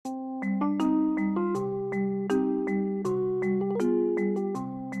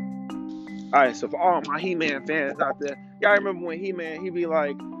All right, so for all my He-Man fans out there, y'all remember when He-Man, he be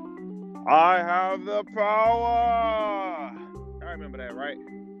like, I have the power. Y'all remember that, right?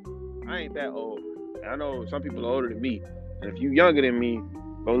 I ain't that old. And I know some people are older than me. And if you younger than me,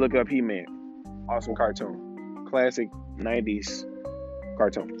 go look up He-Man. Awesome cartoon. Classic 90s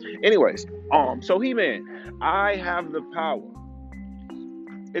cartoon. Anyways, so He-Man, I have the power.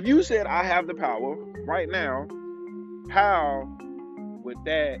 If you said I have the power right now, how would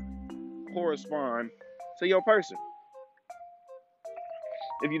that correspond to your person?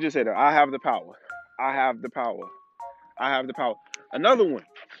 If you just said I have the power, I have the power, I have the power. Another one,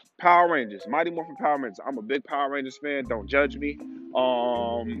 Power Rangers, Mighty Morphin Power Rangers. I'm a big Power Rangers fan. Don't judge me.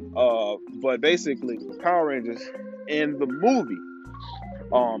 But basically, Power Rangers in the movie,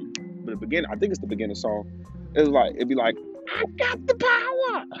 the beginning, I think it's the beginning song. It'd be like, I got the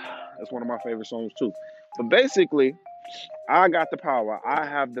power. That's one of my favorite songs too. But basically, I got the power. I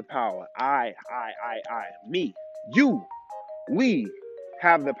have the power. Me, you, we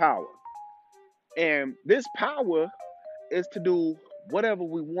have the power. And this power is to do whatever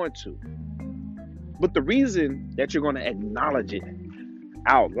we want to. But the reason that you're going to acknowledge it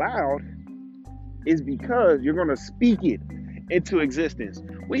out loud is because you're going to speak it into existence.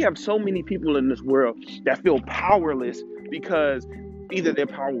 We have so many people in this world that feel powerless because either their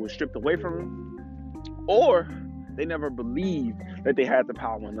power was stripped away from them or they never believed that they had the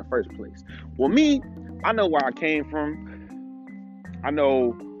power in the first place. Well, me, I know where I came from. I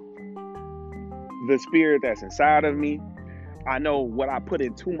know the spirit that's inside of me. I know what I put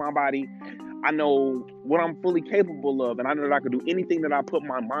into my body. I know what I'm fully capable of, and I know that I can do anything that I put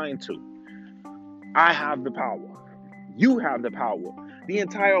my mind to. I have the power. You have the power. The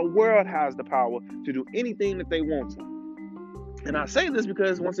entire world has the power to do anything that they want to. And I say this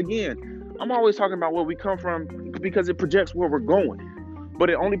because, once again, I'm always talking about where we come from because it projects where we're going.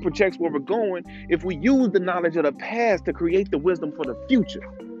 But it only projects where we're going if we use the knowledge of the past to create the wisdom for the future.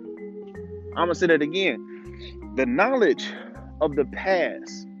 I'm going to say that again. The knowledge of the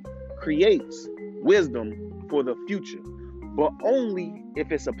past creates wisdom for the future, but only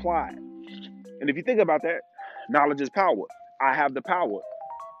if it's applied. And if you think about that, knowledge is power. I have the power.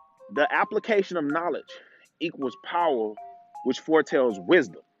 The application of knowledge equals power, which foretells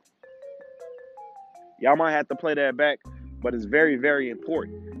wisdom. Y'all might have to play that back, but it's very, very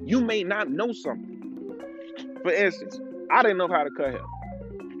important. You may not know something. For instance, I didn't know how to cut hair.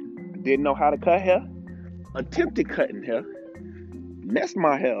 Didn't know how to cut hair. Attempted cutting hair. Messed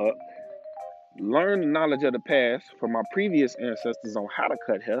my hair up. Learned the knowledge of the past from my previous ancestors on how to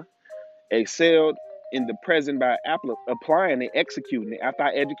cut hair. Excelled in the present by applying it, executing it. After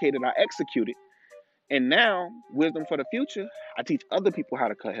I educated, I executed. And now, wisdom for the future, I teach other people how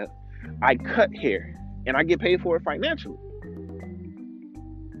to cut hair. I cut hair, and I get paid for it financially.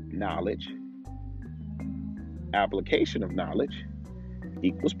 Knowledge, application of knowledge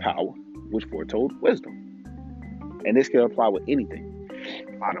equals power, which foretold wisdom. And this can apply with anything.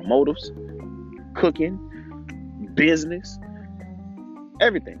 Automotives, cooking, business,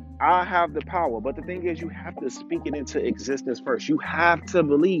 everything. I have the power. But the thing is, you have to speak it into existence first. You have to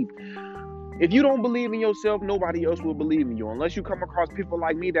believe. If you don't believe in yourself, nobody else will believe in you. Unless you come across people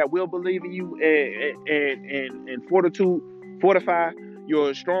like me that will believe in you and fortify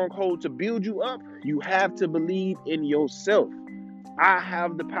your stronghold to build you up, you have to believe in yourself. I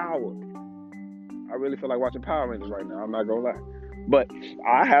have the power. I really feel like watching Power Rangers right now. I'm not going to lie. But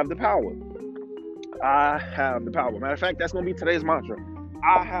I have the power. I have the power. Matter of fact, that's going to be today's mantra.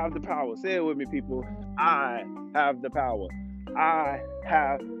 I have the power. Say it with me, people. I have the power. I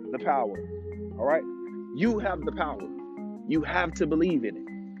have the power. All right? You have the power. You have to believe in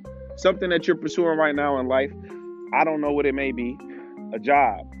it. Something that you're pursuing right now in life, I don't know what it may be. A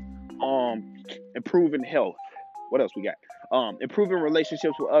job. Improving health. What else we got? Improving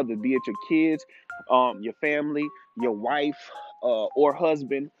relationships with others, be it your kids, your family, your wife, or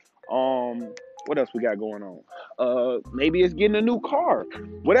husband. What else we got going on? Maybe it's getting a new car.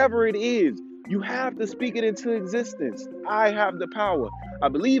 Whatever it is, you have to speak it into existence. I have the power. I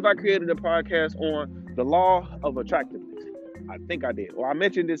believe I created a podcast on the law of attractiveness. I think I did. Or I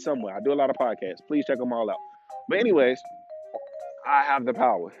mentioned it somewhere. I do a lot of podcasts. Please check them all out. But anyways, I have the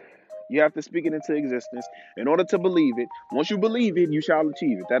power. You have to speak it into existence in order to believe it. Once you believe it, you shall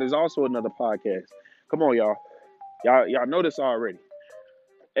achieve it. That is also another podcast. Come on, y'all. Y'all know this already.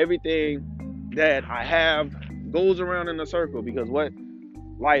 Everything that I have goes around in a circle because what?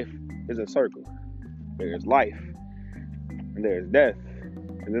 Life is a circle. There's life, and there's death,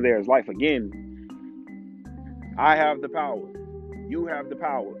 and then there's life again. I have the power. You have the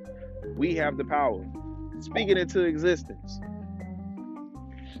power. We have the power. Speak it into existence.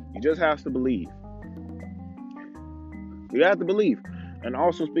 You just have to believe. You have to believe. And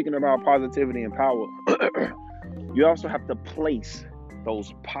also, speaking about positivity and power, you also have to place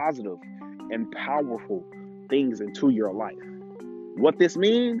those positive and powerful things into your life. What this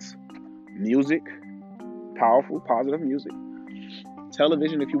means: music, powerful, positive music.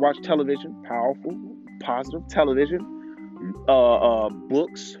 Television, if you watch television, powerful, positive television.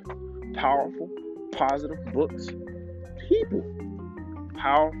 Books, powerful, positive books. People,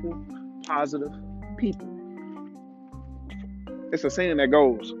 powerful, positive people. It's a saying that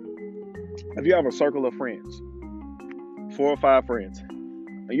goes, if you have a circle of friends, 4 or 5 friends,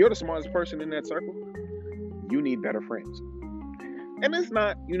 and you're the smartest person in that circle, you need better friends. And it's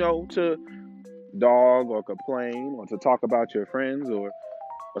not, to dog or complain or to talk about your friends or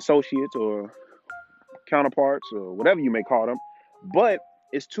associates or counterparts or whatever you may call them, but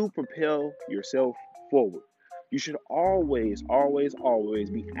it's to propel yourself forward. You should always, always, always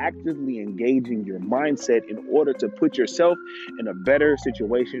be actively engaging your mindset in order to put yourself in a better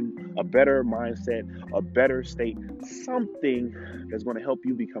situation, a better mindset, a better state, something that's going to help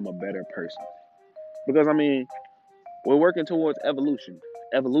you become a better person. Because, we're working towards evolution.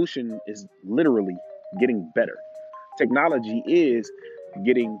 Evolution is literally getting better. Technology is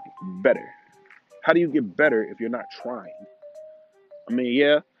getting better. How do you get better if you're not trying?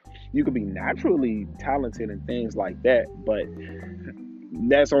 Yeah, you could be naturally talented and things like that, but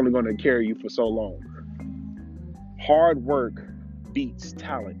that's only going to carry you for so long. Hard work beats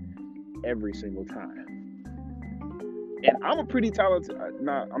talent every single time. And I'm a pretty talented.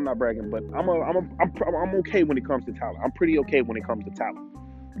 I'm not bragging, but I'm okay when it comes to talent. I'm pretty okay when it comes to talent.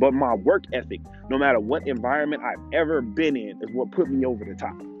 But my work ethic, no matter what environment I've ever been in, is what put me over the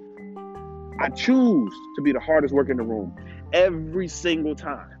top. I choose to be the hardest worker in the room every single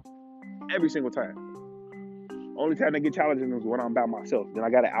time. Every single time. Only time I get challenging is when I'm by myself. Then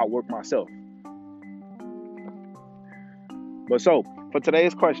I got to outwork myself. But so, for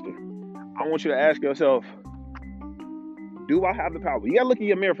today's question, I want you to ask yourself, do I have the power? You got to look in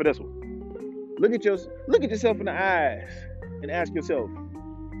your mirror for this one. Look at yourself in the eyes and ask yourself,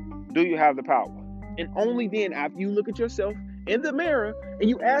 do you have the power? And only then, after you look at yourself in the mirror and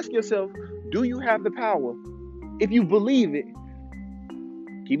you ask yourself, do you have the power? If you believe it,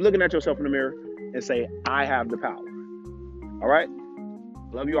 keep looking at yourself in the mirror and say, I have the power. All right?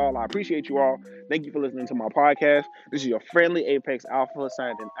 Love you all. I appreciate you all. Thank you for listening to my podcast. This is your friendly Apex Alpha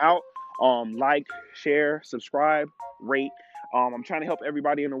signing out. Like, share, subscribe, rate. I'm trying to help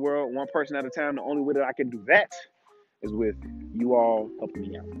everybody in the world, one person at a time. The only way that I can do that is with you all helping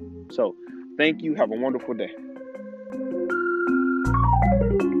me out. So, thank you. Have a wonderful day.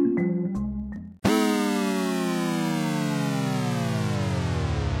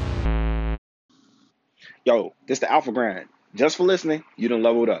 Yo, this the Alpha Grind. Just for listening, you done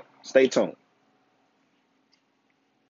leveled up. Stay tuned.